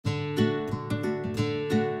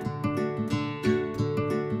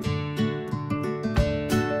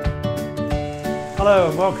Hello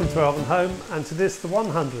and welcome to Elvenhome, and to this, the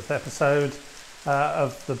 100th episode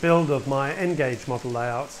of the build of my N-Gauge model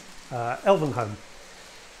layout, Elvenhome.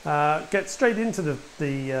 Get straight into the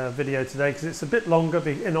video today because it's a bit longer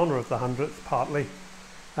in honour of the 100th partly,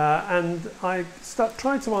 and I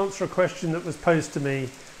tried to answer a question that was posed to me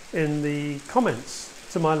in the comments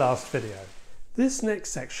to my last video. This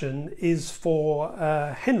next section is for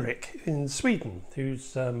Henrik in Sweden,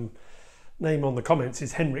 whose name on the comments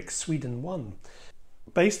is Henrik Sweden 1.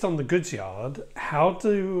 Based on the goods yard, how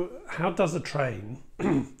does a train,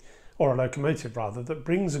 or a locomotive rather, that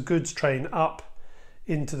brings a goods train up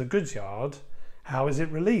into the goods yard, how is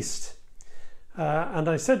it released? And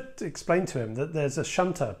I explained to him that there's a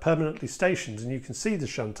shunter permanently stationed, and you can see the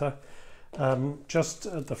shunter just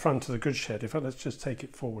at the front of the goods shed. In fact, let's just take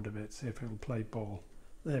it forward a bit, see if it'll play ball.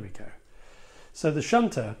 There we go. So the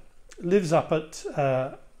shunter lives up at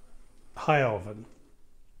High Elven,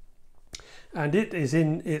 and it is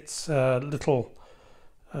in its little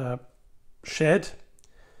shed,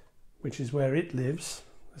 which is where it lives.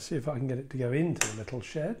 Let's see if I can get it to go into the little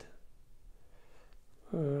shed.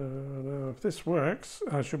 Now, if this works,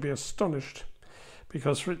 I shall be astonished,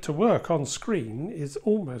 because for it to work on screen is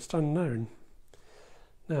almost unknown.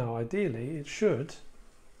 Now, ideally, it should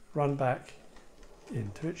run back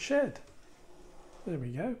into its shed. There we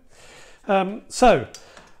go. So,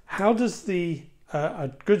 how does a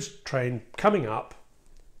goods train coming up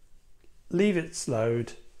leave its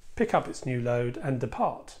load, pick up its new load and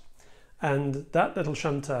depart? And that little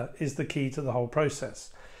shunter is the key to the whole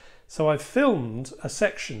process. So I've filmed a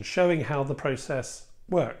section showing how the process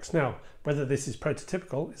works. Now, whether this is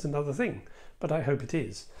prototypical is another thing, but I hope it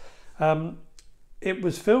is. It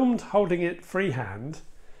was filmed holding it freehand.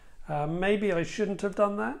 Maybe I shouldn't have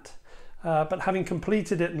done that. But having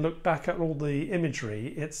completed it and looked back at all the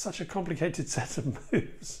imagery, it's such a complicated set of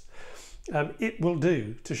moves. It will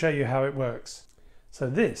do to show you how it works.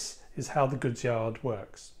 So this is how the goods yard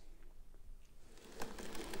works.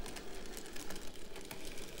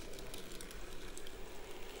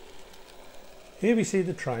 Here we see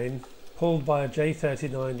the train pulled by a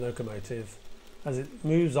J39 locomotive as it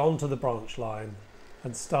moves onto the branch line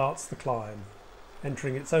and starts the climb,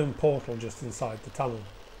 entering its own portal just inside the tunnel.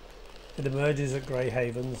 It emerges at Grey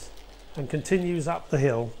Havens and continues up the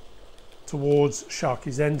hill towards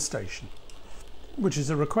Sharky's End station, which is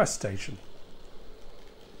a request station.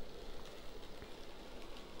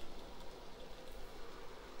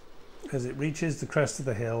 As it reaches the crest of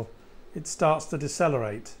the hill, it starts to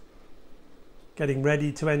decelerate, getting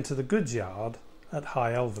ready to enter the goods yard at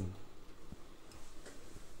High Elven.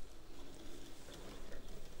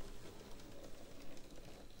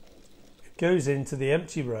 It goes into the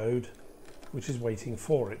empty road which is waiting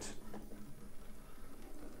for it.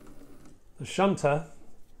 The shunter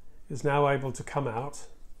is now able to come out,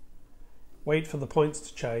 wait for the points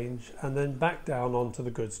to change, and then back down onto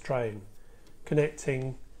the goods train,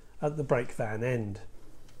 connecting at the brake van end.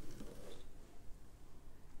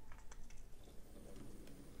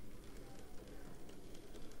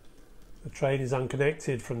 The train is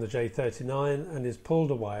unconnected from the J39 and is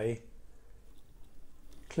pulled away,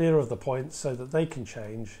 clear of the points so that they can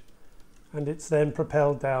change, and it's then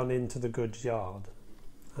propelled down into the goods yard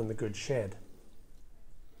and the goods shed.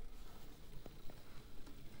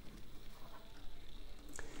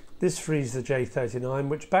 This frees the J39,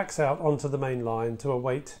 which backs out onto the main line to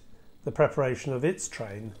await the preparation of its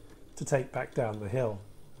train to take back down the hill.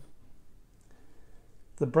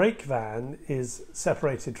 The brake van is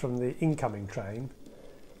separated from the incoming train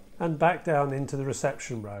and back down into the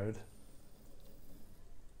reception road.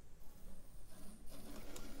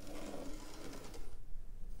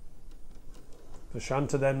 The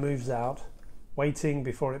shunter then moves out, waiting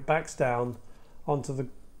before it backs down onto the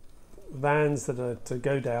vans that are to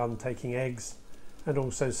go down taking eggs, and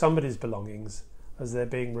also somebody's belongings as they're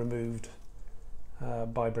being removed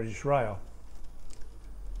by British Rail.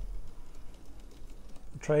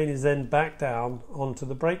 The train is then back down onto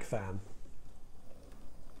the brake van,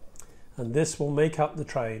 and this will make up the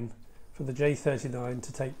train for the J39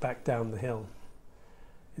 to take back down the hill.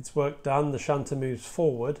 Its work done, the shunter moves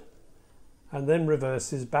forward and then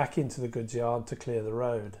reverses back into the goods yard to clear the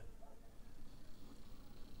road.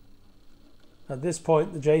 At this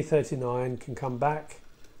point, the J39 can come back,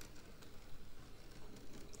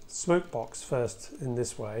 smoke box first in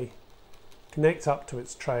this way, connect up to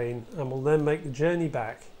its train, and will then make the journey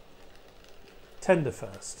back tender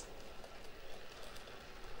first.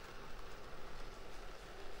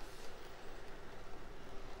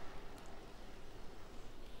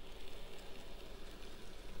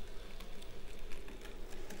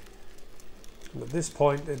 And at this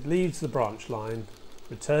point it leaves the branch line,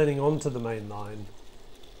 returning onto the main line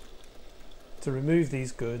to remove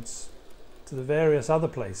these goods to the various other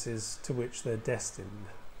places to which they're destined.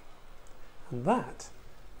 And that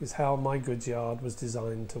is how my goods yard was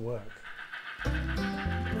designed to work.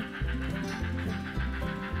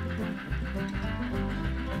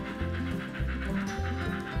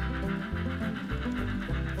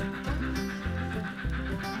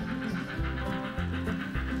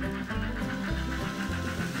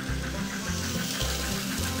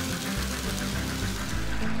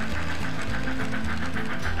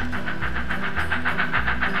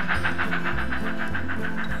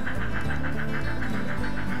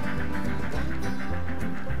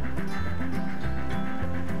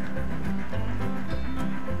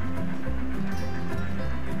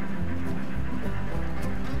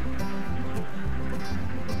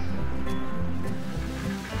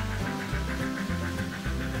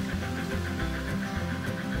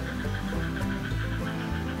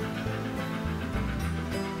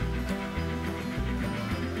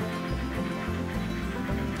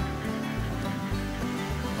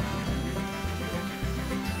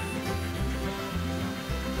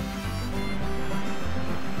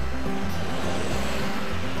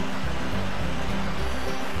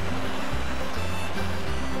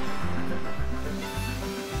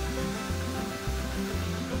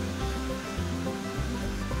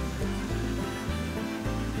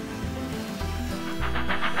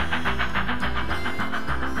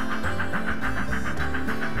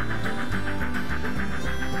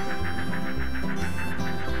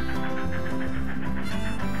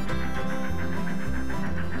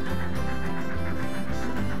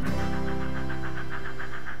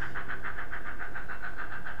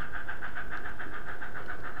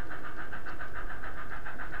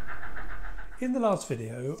 In the last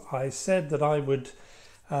video, I said that I would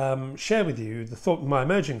share with you my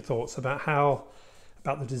emerging thoughts about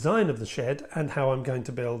the design of the shed and how I'm going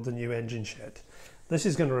to build the new engine shed. This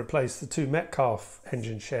is going to replace the two Metcalfe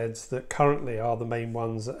engine sheds that currently are the main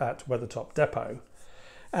ones at Weathertop Depot,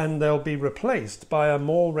 and they'll be replaced by a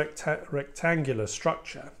more rectangular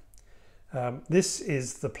structure. This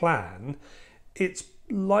is the plan. It's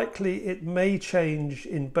likely it may change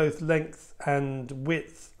in both length and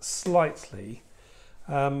width slightly,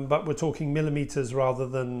 but we're talking millimeters rather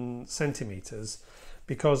than centimeters,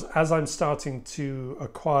 because as I'm starting to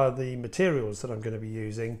acquire the materials that I'm going to be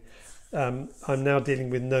using, I'm now dealing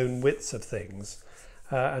with known widths of things,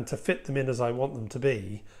 and to fit them in as I want them to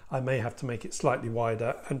be, I may have to make it slightly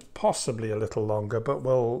wider and possibly a little longer, but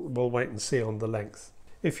we'll wait and see on the length.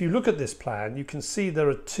 If you look at this plan, you can see there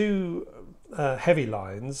are two heavy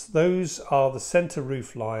lines. Those are the center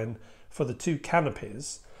roof line for the two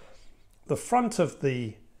canopies. The front of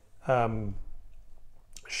the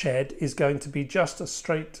shed is going to be just a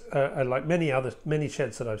straight, like many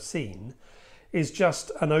sheds that I've seen, is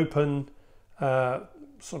just an open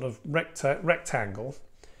sort of rectangle,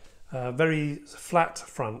 very flat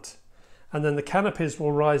front, and then the canopies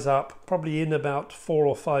will rise up probably in about 4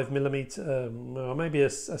 or 5 millimeter, maybe a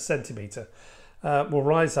centimeter, will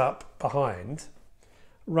rise up behind,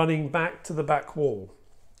 running back to the back wall,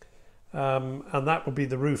 and that will be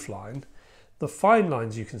the roof line. The fine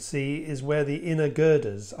lines you can see is where the inner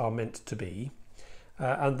girders are meant to be,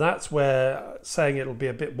 and that's where, saying it'll be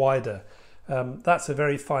a bit wider, that's a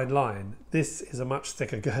very fine line. This is a much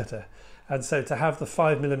thicker girder, and so to have the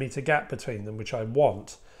 5 millimeter gap between them, which I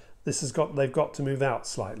want, they've got to move out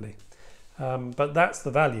slightly. But that's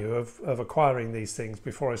the value of acquiring these things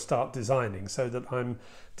before I start designing, so that I'm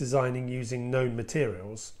designing using known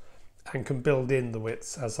materials and can build in the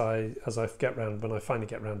widths as I when I finally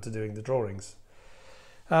get round to doing the drawings.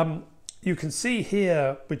 You can see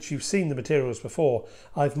here, which you've seen the materials before,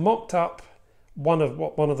 I've mocked up one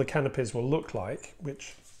of the canopies will look like,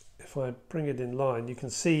 which if I bring it in line, you can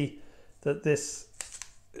see that this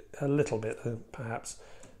a little bit perhaps.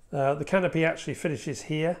 The canopy actually finishes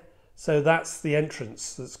here, so that's the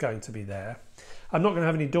entrance that's going to be there. I'm not going to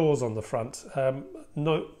have any doors on the front.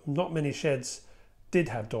 Not many sheds did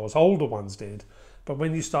have doors, older ones did, but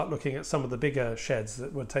when you start looking at some of the bigger sheds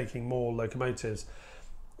that were taking more locomotives,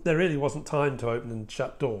 there really wasn't time to open and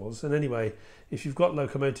shut doors. And anyway, if you've got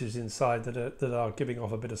locomotives inside that are giving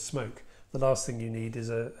off a bit of smoke, the last thing you need is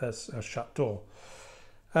a shut door.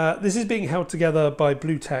 This is being held together by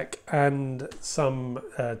Blue Tack and some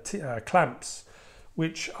clamps,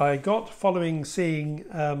 which I got following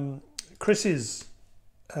seeing Chris's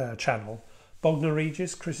channel, Bognor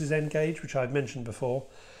Regis, Chris's N-Gauge, which I've mentioned before,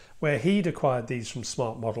 where he'd acquired these from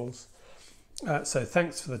Smart Models. So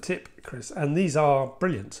thanks for the tip, Chris. And these are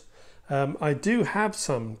brilliant. I do have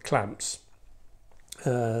some clamps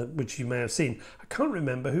which you may have seen. I can't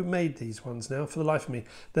remember who made these ones now for the life of me.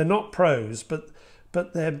 They're not pros, but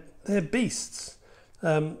they're beasts.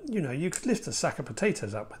 You know, you could lift a sack of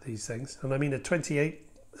potatoes up with these things, and I mean a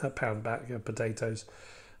 28-pound bag of potatoes.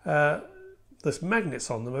 The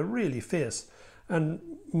magnets on them are really fierce, and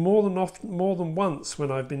more than once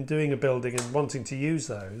when I've been doing a building and wanting to use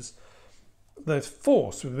those, the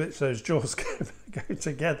force with which those jaws go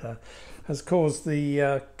together has caused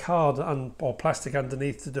the card or plastic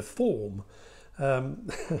underneath to deform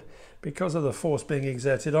because of the force being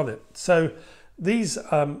exerted on it. So these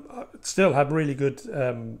still have really good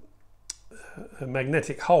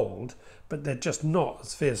magnetic hold, but they're just not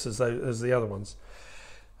as fierce as the other ones.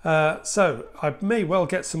 So I may well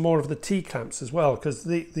get some more of the T-clamps as well, because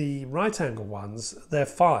the right angle ones, they're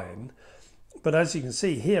fine. But as you can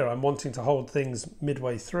see here, I'm wanting to hold things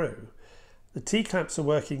midway through. The T-clamps are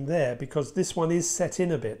working there because this one is set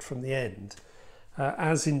in a bit from the end,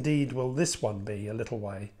 as indeed will this one be a little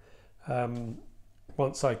way,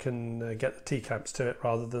 once I can get the T-clamps to it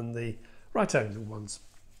rather than the right angle ones.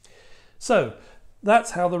 So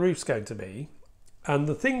that's how the roof's going to be. And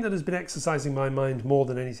the thing that has been exercising my mind more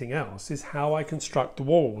than anything else is how I construct the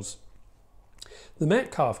walls. The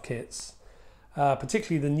Metcalf kits,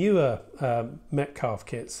 particularly the newer Metcalf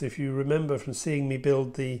kits, if you remember from seeing me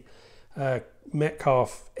build the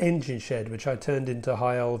Metcalf engine shed, which I turned into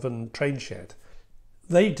High Elven train shed,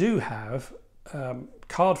 they do have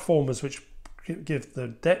card formers which give the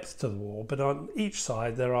depth to the wall, but on each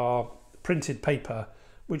side there are printed paper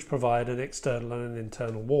which provide an external and an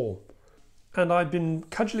internal wall. And I've been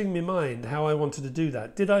cudgelling my mind how I wanted to do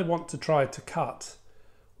that. Did I want to try to cut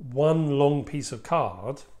one long piece of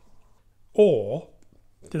card, or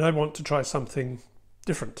did I want to try something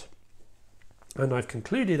different? And I've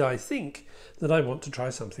concluded, I think, that I want to try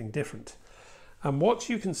something different. And what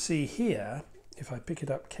you can see here, if I pick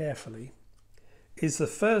it up carefully, is the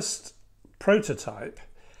first prototype.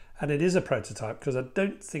 And it is a prototype because I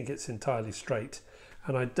don't think it's entirely straight,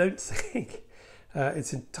 and I don't think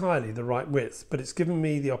it's entirely the right width, but it's given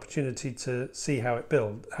me the opportunity to see how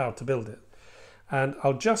to build it. And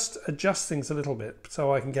I'll just adjust things a little bit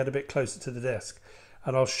so I can get a bit closer to the desk,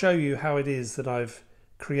 and I'll show you how it is that I've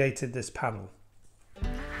created this panel.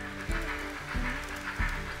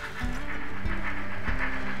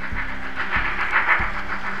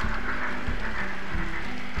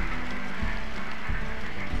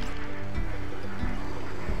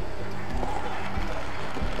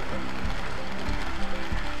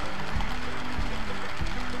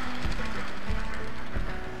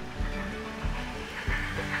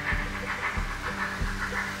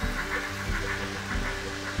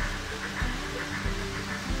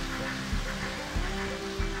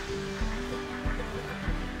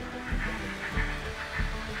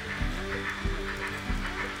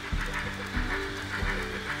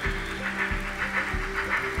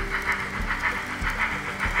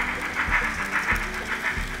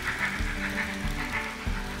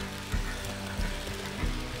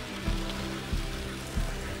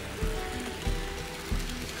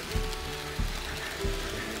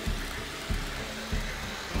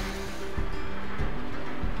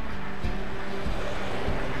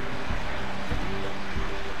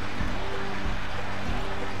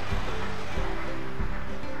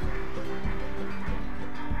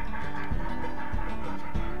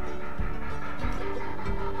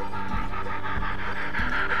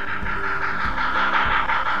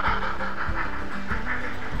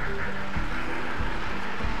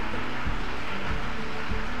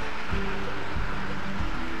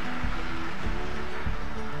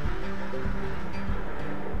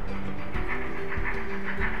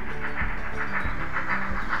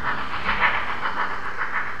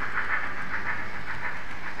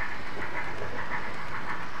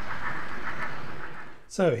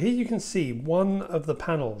 So here you can see one of the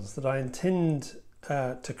panels that I intend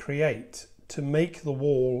to create to make the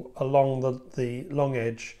wall along the long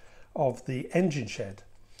edge of the engine shed.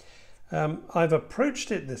 I've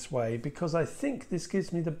approached it this way because I think this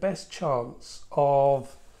gives me the best chance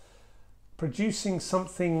of producing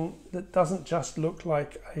something that doesn't just look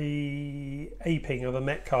like a aping of a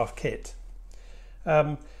Metcalf kit.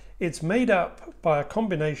 It's made up by a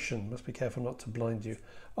combination, must be careful not to blind you,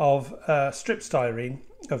 of strip styrene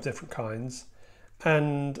of different kinds,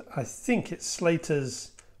 and I think it's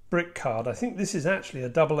Slater's brick card. I think this is actually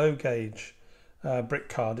a 00 gauge brick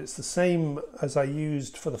card. It's the same as I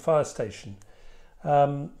used for the fire station,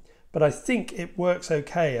 but I think it works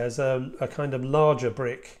okay as a kind of larger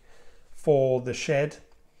brick for the shed.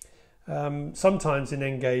 Sometimes in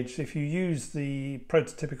N-gauge, if you use the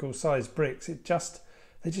prototypical size bricks,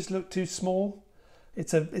 they just look too small.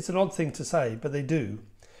 It's an odd thing to say, but they do.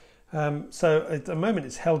 So at the moment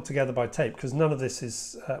it's held together by tape because none of this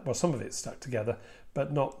is, well, some of it's stuck together,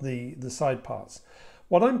 but not the side parts.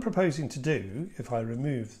 What I'm proposing to do, if I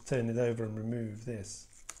turn it over and remove this,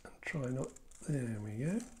 and try not, there we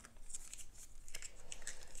go,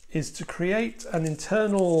 is to create an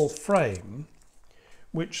internal frame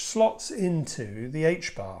which slots into the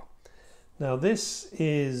H-bar. Now this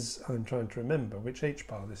is, I'm trying to remember which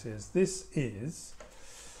H-bar this is. This is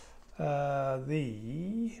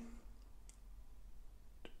the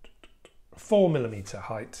 4mm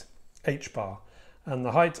height H-bar. And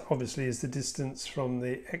the height obviously is the distance from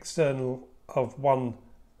the external of one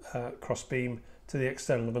crossbeam to the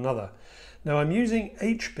external of another. Now I'm using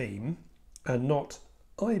H-beam and not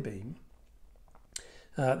I-beam.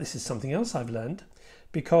 This is something else I've learned,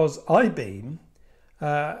 because I-beam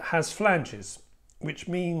has flanges, which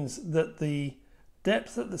means that the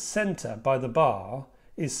depth at the centre by the bar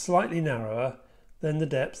is slightly narrower than the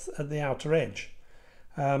depth at the outer edge.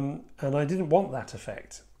 And I didn't want that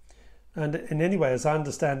effect. And in any way, as I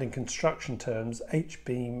understand in construction terms,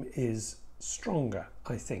 H-beam is stronger,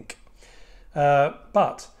 I think.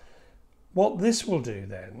 But what this will do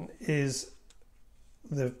then is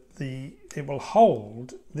it will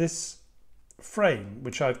hold this frame,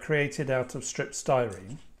 which I've created out of stripped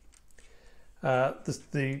styrene.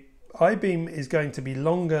 The I-beam is going to be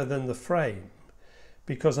longer than the frame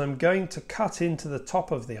because I'm going to cut into the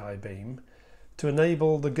top of the I-beam to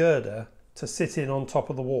enable the girder to sit in on top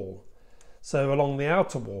of the wall. So along the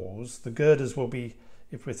outer walls, the girders will be,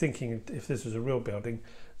 if we're thinking if this was a real building,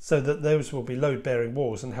 so that those will be load-bearing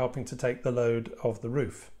walls and helping to take the load of the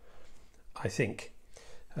roof, I think.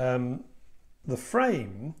 The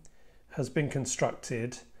frame has been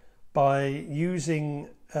constructed by using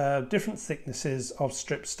different thicknesses of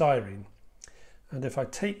stripped styrene. And if I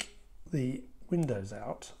take the windows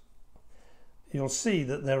out, you'll see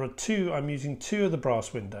that there are two, I'm using two of the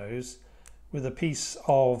brass windows with a piece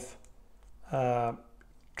of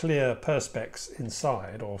clear perspex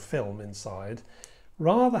inside, or film inside.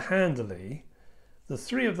 Rather handily, the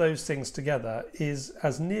three of those things together is,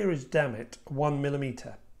 as near as damn it,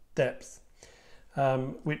 1mm depth,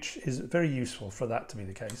 which is very useful for that to be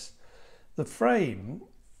the case. The frame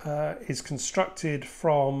is constructed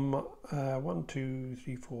from 1, 2,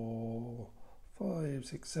 3, 4, 5,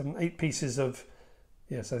 6, 7, 8 pieces of,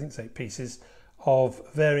 yes, I think it's 8 pieces of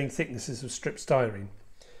varying thicknesses of stripped styrene.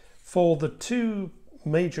 For the two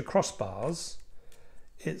major crossbars,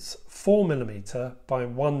 it's 4mm by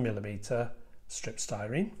 1mm stripped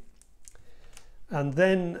styrene. And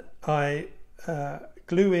then I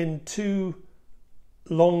glue in two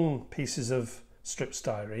long pieces of stripped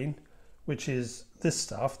styrene, which is this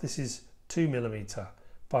stuff. This is 2mm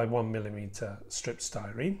by 1mm stripped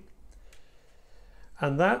styrene.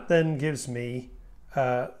 And that then gives me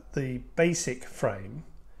the basic frame.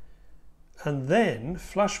 And then,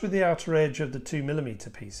 flush with the outer edge of the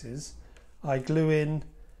 2mm pieces, I glue in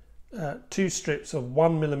two strips of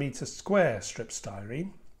 1mm square stripped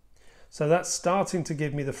styrene. So that's starting to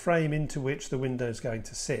give me the frame into which the window is going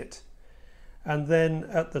to sit. And then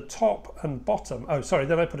at the top and bottom, oh sorry,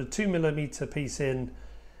 then I put a 2mm piece in,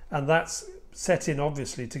 and that's set in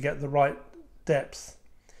obviously to get the right depth.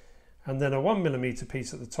 And then a 1mm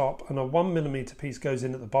piece at the top and a 1mm piece goes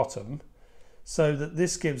in at the bottom, so that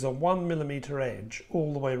this gives a 1mm edge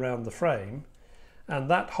all the way around the frame. And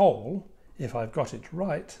that hole, if I've got it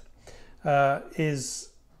right, is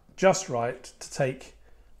just right to take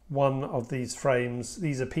one of these frames.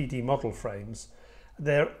 These are PD model frames.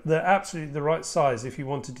 They're absolutely the right size if you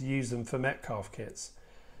wanted to use them for Metcalf kits.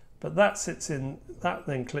 But that sits in, that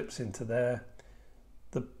then clips into there.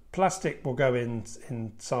 The plastic will go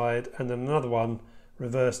inside, and then another one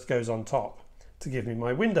reversed goes on top to give me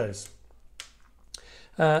my windows.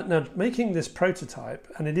 Now, making this prototype,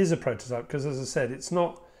 and it is a prototype because, as I said, it's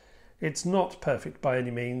not perfect by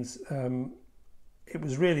any means. It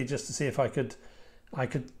was really just to see if I could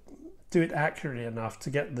do it accurately enough to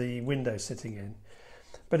get the window sitting in.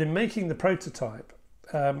 But in making the prototype,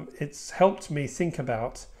 it's helped me think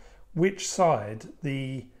about which side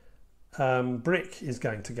the brick is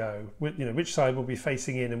going to go. You know, which side will be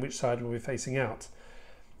facing in and which side will be facing out.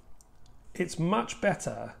 It's much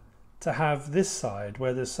better to have this side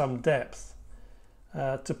where there's some depth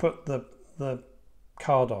to put the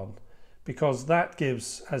card on, because that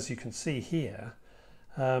gives, as you can see here,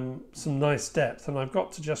 some nice depth. And I've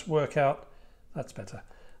got to just work out, that's better.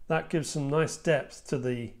 That gives some nice depth to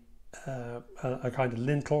the a kind of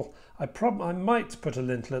lintel. I might put a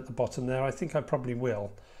lintel at the bottom there. I think I probably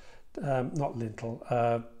will. Not lintel,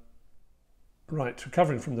 Right,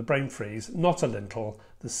 recovering from the brain freeze, not a lintel,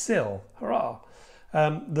 the sill, hurrah.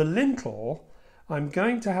 The lintel, I'm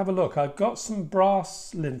going to have a look. I've got some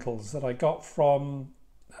brass lintels that I got from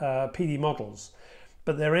PD Models,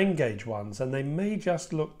 but they're N-gauge ones and they may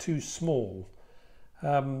just look too small.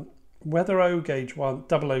 Whether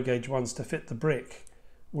double O gauge ones to fit the brick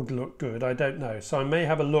would look good, I don't know. So I may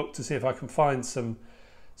have a look to see if I can find some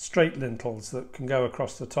straight lintels that can go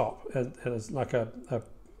across the top as like a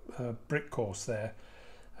brick course there.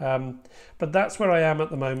 But that's where I am at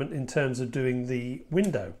the moment in terms of doing the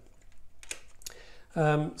window.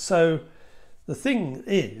 So the thing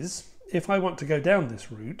is, if I want to go down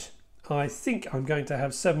this route, I think I'm going to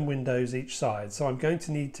have 7 windows each side. So I'm going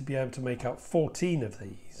to need to be able to make up 14 of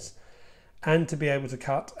these and to be able to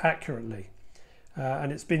cut accurately.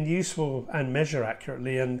 And it's been useful and measure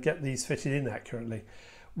accurately and get these fitted in accurately.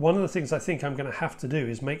 One of the things I think I'm going to have to do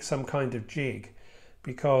is make some kind of jig,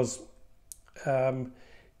 because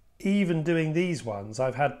even doing these ones,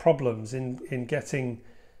 I've had problems in getting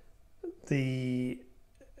the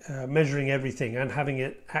measuring everything and having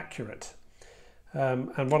it accurate.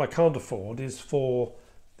 And what I can't afford is for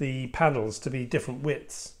the panels to be different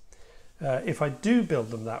widths. If I do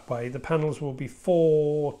build them that way, the panels will be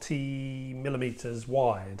 40 millimeters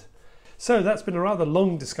wide. So that's been a rather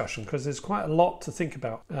long discussion because there's quite a lot to think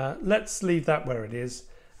about. Let's leave that where it is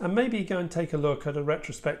and maybe go and take a look at a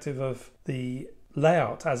retrospective of the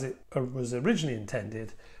layout as it was originally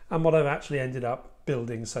intended and what I've actually ended up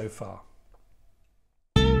building so far.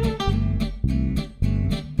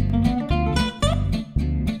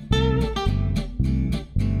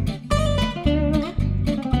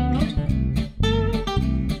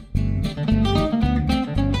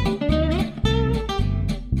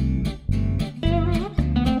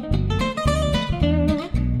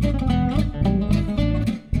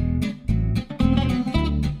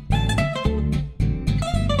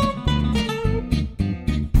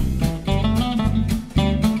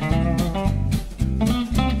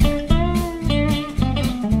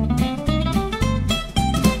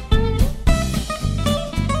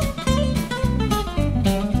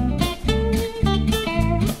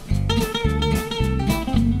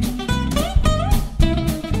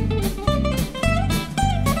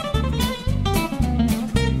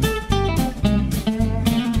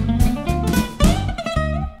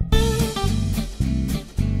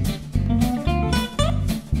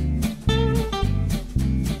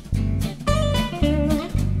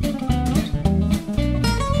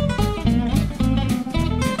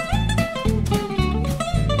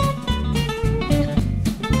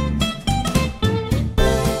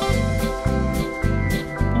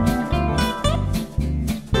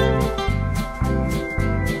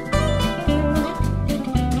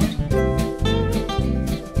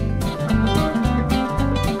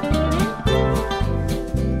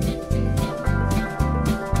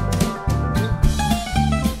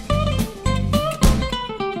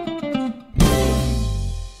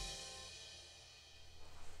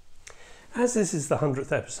 As this is the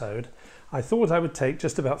 100th episode, I thought I would take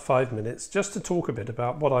just about 5 minutes just to talk a bit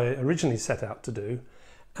about what I originally set out to do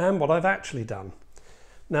and what I've actually done.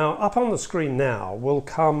 Now, up on the screen now will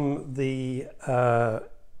come the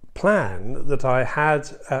plan that I had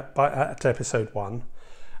at episode 1,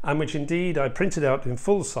 and which indeed I printed out in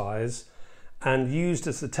full size and used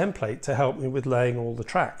as the template to help me with laying all the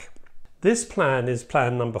track. This plan is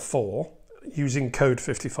plan number 4, using code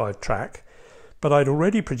 55 track. But I'd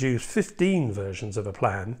already produced 15 versions of a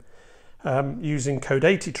plan using code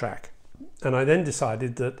 80 track. And I then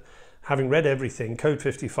decided that, having read everything, code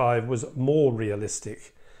 55 was more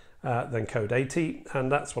realistic than code 80,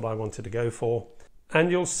 and that's what I wanted to go for. And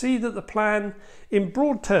you'll see that the plan, in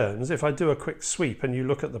broad terms, if I do a quick sweep and you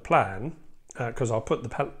look at the plan, because I'll put the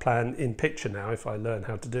plan in picture now if I learn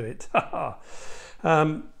how to do it.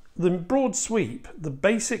 The broad sweep, the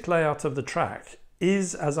basic layout of the track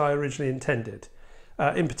is as I originally intended.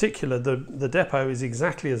 In particular, the depot is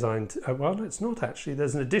exactly as well, it's not actually.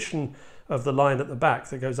 There's an addition of the line at the back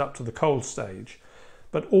that goes up to the coal stage.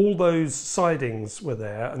 But all those sidings were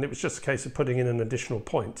there, and it was just a case of putting in an additional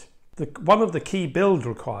point. One of the key build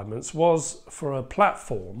requirements was for a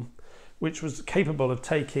platform which was capable of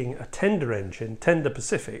taking a tender engine, Tender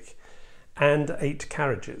Pacific, and 8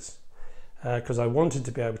 carriages, because I wanted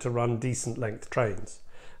to be able to run decent length trains.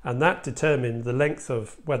 And that determined the length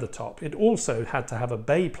of Weathertop. It also had to have a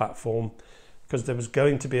bay platform because there was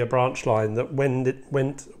going to be a branch line that wended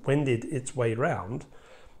its way round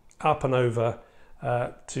up and over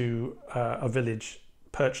to a village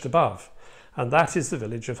perched above. And that is the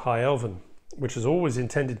village of High Elven, which was always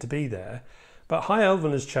intended to be there. But High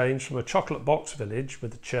Elven has changed from a chocolate box village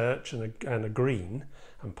with a church and a green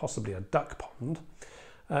and possibly a duck pond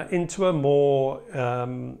into a more,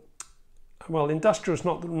 well, industrial is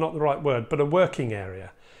not the right word, but a working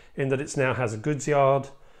area, in that it now has a goods yard.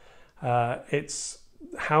 Its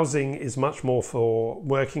housing is much more for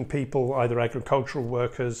working people, either agricultural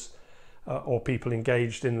workers or people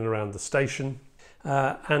engaged in and around the station.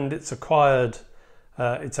 And it's acquired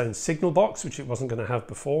its own signal box, which it wasn't going to have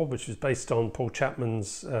before, which was based on Paul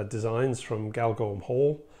Chapman's designs from Elvenhome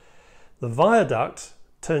Hall. The viaduct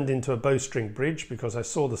turned into a bowstring bridge because I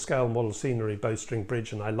saw the scale model scenery bowstring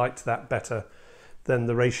bridge and I liked that better than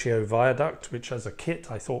the ratio viaduct, which as a kit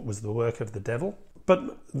I thought was the work of the devil.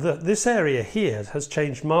 But this area here has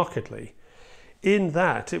changed markedly in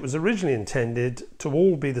that it was originally intended to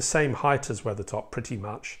all be the same height as Weathertop pretty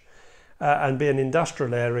much, and be an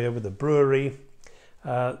industrial area with a brewery.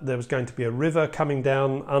 There was going to be a river coming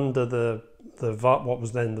down under what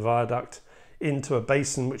was then the viaduct into a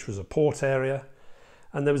basin which was a port area,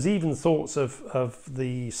 and there was even thoughts of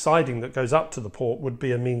the siding that goes up to the port would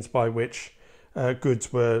be a means by which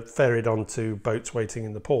goods were ferried onto boats waiting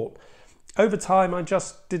in the port. Over time I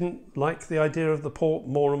just didn't like the idea of the port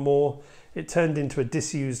more and more. It turned into a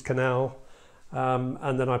disused canal,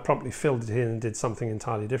 and then I promptly filled it in and did something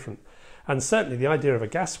entirely different. And certainly the idea of a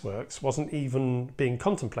gasworks wasn't even being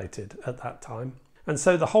contemplated at that time. And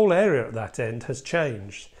so the whole area at that end has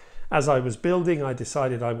changed. As I was building, I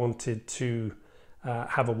decided I wanted to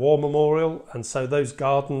have a war memorial, and so those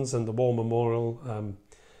gardens and the war memorial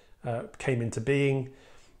came into being.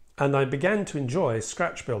 And I began to enjoy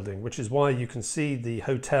scratch building, which is why you can see the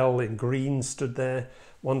hotel in green stood there,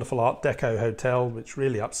 wonderful Art Deco hotel, which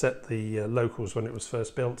really upset the locals when it was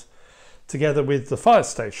first built, together with the fire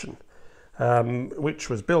station. Which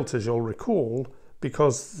was built, as you'll recall,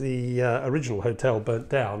 because the original hotel burnt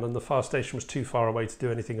down and the fire station was too far away to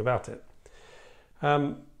do anything about it.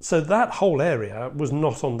 So that whole area was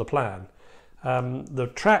not on the plan.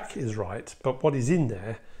 The track is right, but what is in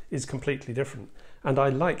there is completely different, and I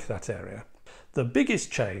like that area. The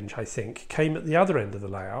biggest change, I think, came at the other end of the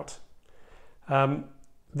layout.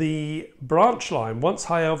 The branch line, once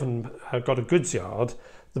High Elven got a goods yard,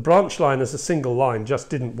 the branch line as a single line just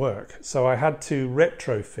didn't work. So I had to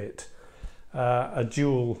retrofit a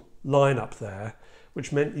dual line up there,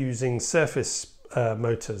 which meant using surface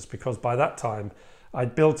motors, because by that time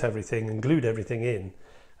I'd built everything and glued everything in,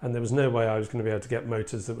 and there was no way I was going to be able to get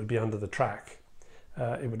motors that would be under the track.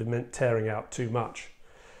 It would have meant tearing out too much.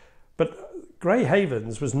 But Grey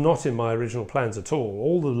Havens was not in my original plans at all.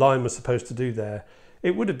 All the line was supposed to do there,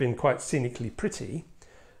 it would have been quite scenically pretty.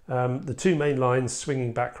 The two main lines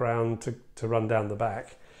swinging back round to run down the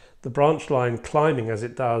back, the branch line climbing as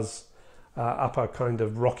it does up a kind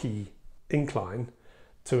of rocky incline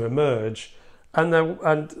to emerge, and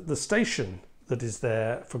the station that is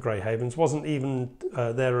there for Grey Havens wasn't even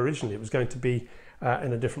there originally. It was going to be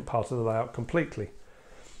in a different part of the layout completely.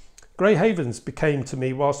 Grey Havens became to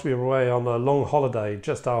me whilst we were away on a long holiday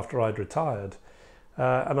just after I'd retired,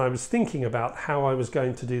 and I was thinking about how I was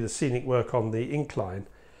going to do the scenic work on the incline.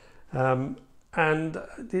 And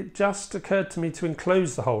it just occurred to me to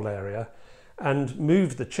enclose the whole area and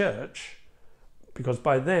move the church, because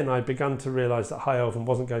by then I'd begun to realise that High Elven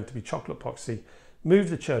wasn't going to be chocolate boxy, move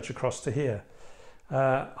the church across to here.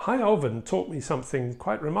 High Elven taught me something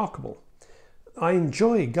quite remarkable. I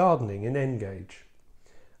enjoy gardening in N-gauge.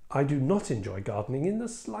 I do not enjoy gardening in the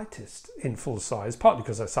slightest in full size, partly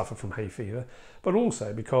because I suffer from hay fever, but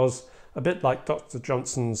also because, a bit like Dr.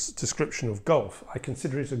 Johnson's description of golf, I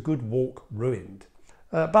consider it a good walk ruined.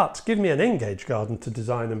 But give me an N-gauge garden to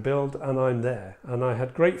design and build and I'm there. And I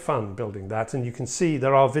had great fun building that, and you can see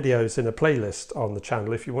there are videos in a playlist on the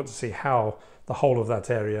channel if you want to see how the whole of that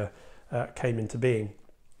area came into being.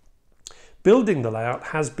 Building the layout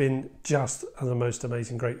has been just the most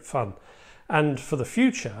amazing great fun. And for the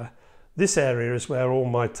future, this area is where all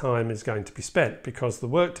my time is going to be spent, because the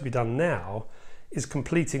work to be done now is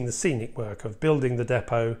completing the scenic work of building the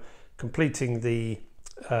depot, completing the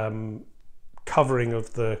covering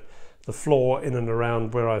of the floor in and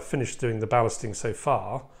around where I've finished doing the ballasting so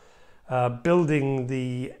far, building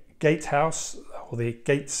the gatehouse or the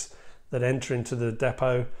gates that enter into the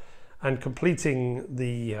depot, and completing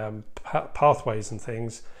the pathways and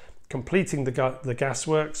things, completing the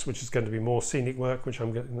gasworks, which is going to be more scenic work, which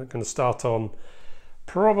I'm going to start on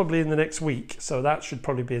probably in the next week, so that should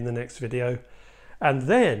probably be in the next video. And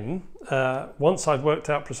then once I've worked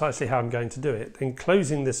out precisely how I'm going to do it,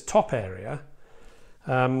 enclosing this top area,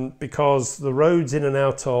 because the roads in and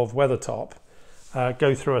out of Weathertop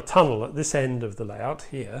go through a tunnel at this end of the layout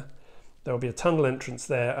here, There will be a tunnel entrance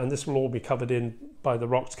there, and this will all be covered in by the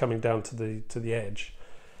rocks coming down to the edge.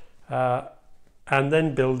 And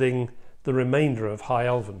then building the remainder of High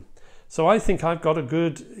Elven. So I think I've got a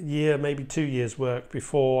good year, maybe 2 years work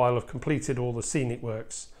before I'll have completed all the scenic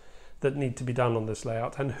works that need to be done on this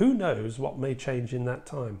layout, and who knows what may change in that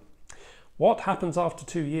time. What happens after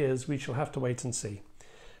 2 years, we shall have to wait and see.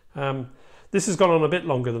 This has gone on a bit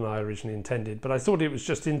longer than I originally intended, but I thought it was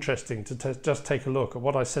just interesting to just take a look at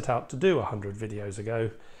what I set out to do 100 videos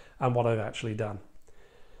ago and what I've actually done.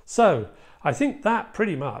 So I think that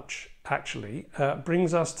pretty much actually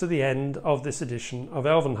brings us to the end of this edition of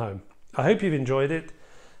Elvenhome. I hope you've enjoyed it.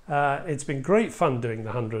 It's been great fun doing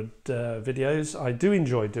the 100 videos. I do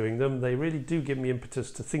enjoy doing them. They really do give me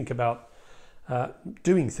impetus to think about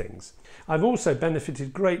doing things. I've also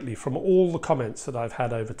benefited greatly from all the comments that I've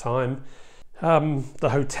had over time. The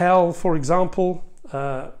hotel, for example,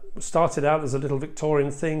 started out as a little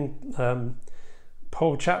Victorian thing.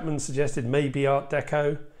 Paul Chapman suggested maybe Art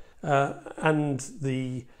Deco, and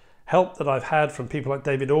the help that I've had from people like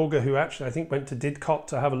David Auger, who actually I think went to Didcot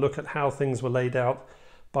to have a look at how things were laid out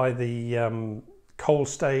by the coal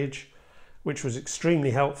stage, which was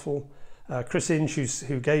extremely helpful. Chris Inch,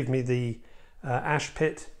 who gave me the ash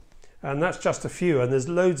pit, and that's just a few, and there's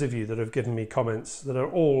loads of you that have given me comments that are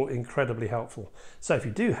all incredibly helpful. So if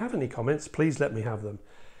you do have any comments, please let me have them.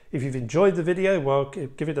 If you've enjoyed the video, well,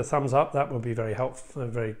 give it a thumbs up. That would be very helpful.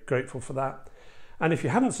 I'm very grateful for that. And if you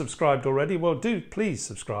haven't subscribed already, well, do please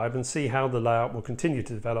subscribe and see how the layout will continue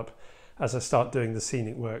to develop as I start doing the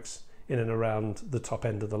scenic works in and around the top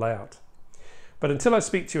end of the layout. But until I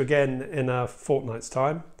speak to you again in a fortnight's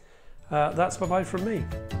time, that's bye-bye from me.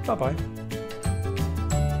 Bye-bye.